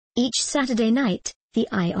Each Saturday night, the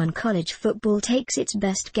Eye on College Football takes its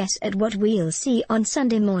best guess at what we'll see on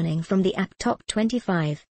Sunday morning from the app Top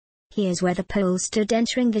 25. Here's where the poll stood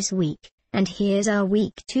entering this week, and here's our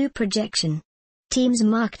Week 2 projection. Teams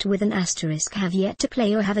marked with an asterisk have yet to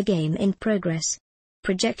play or have a game in progress.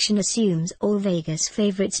 Projection assumes all Vegas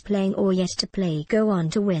favorites playing or yet to play go on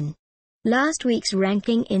to win. Last week's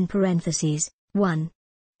ranking in parentheses: 1.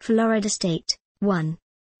 Florida State, 1.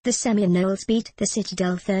 The Seminoles beat the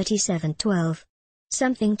Citadel 37-12.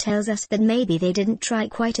 Something tells us that maybe they didn't try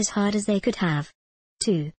quite as hard as they could have.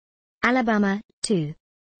 2. Alabama, 2.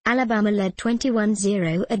 Alabama led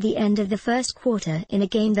 21-0 at the end of the first quarter in a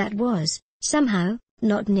game that was, somehow,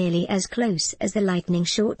 not nearly as close as the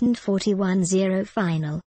lightning-shortened 41-0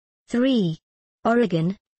 final. 3.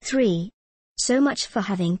 Oregon, 3. So much for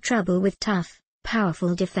having trouble with tough,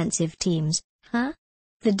 powerful defensive teams, huh?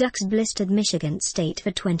 The Ducks blistered Michigan State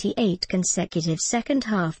for 28 consecutive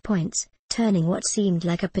second-half points, turning what seemed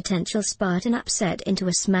like a potential Spartan upset into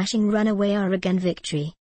a smashing runaway Oregon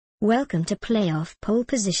victory. Welcome to playoff pole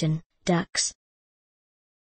position, Ducks.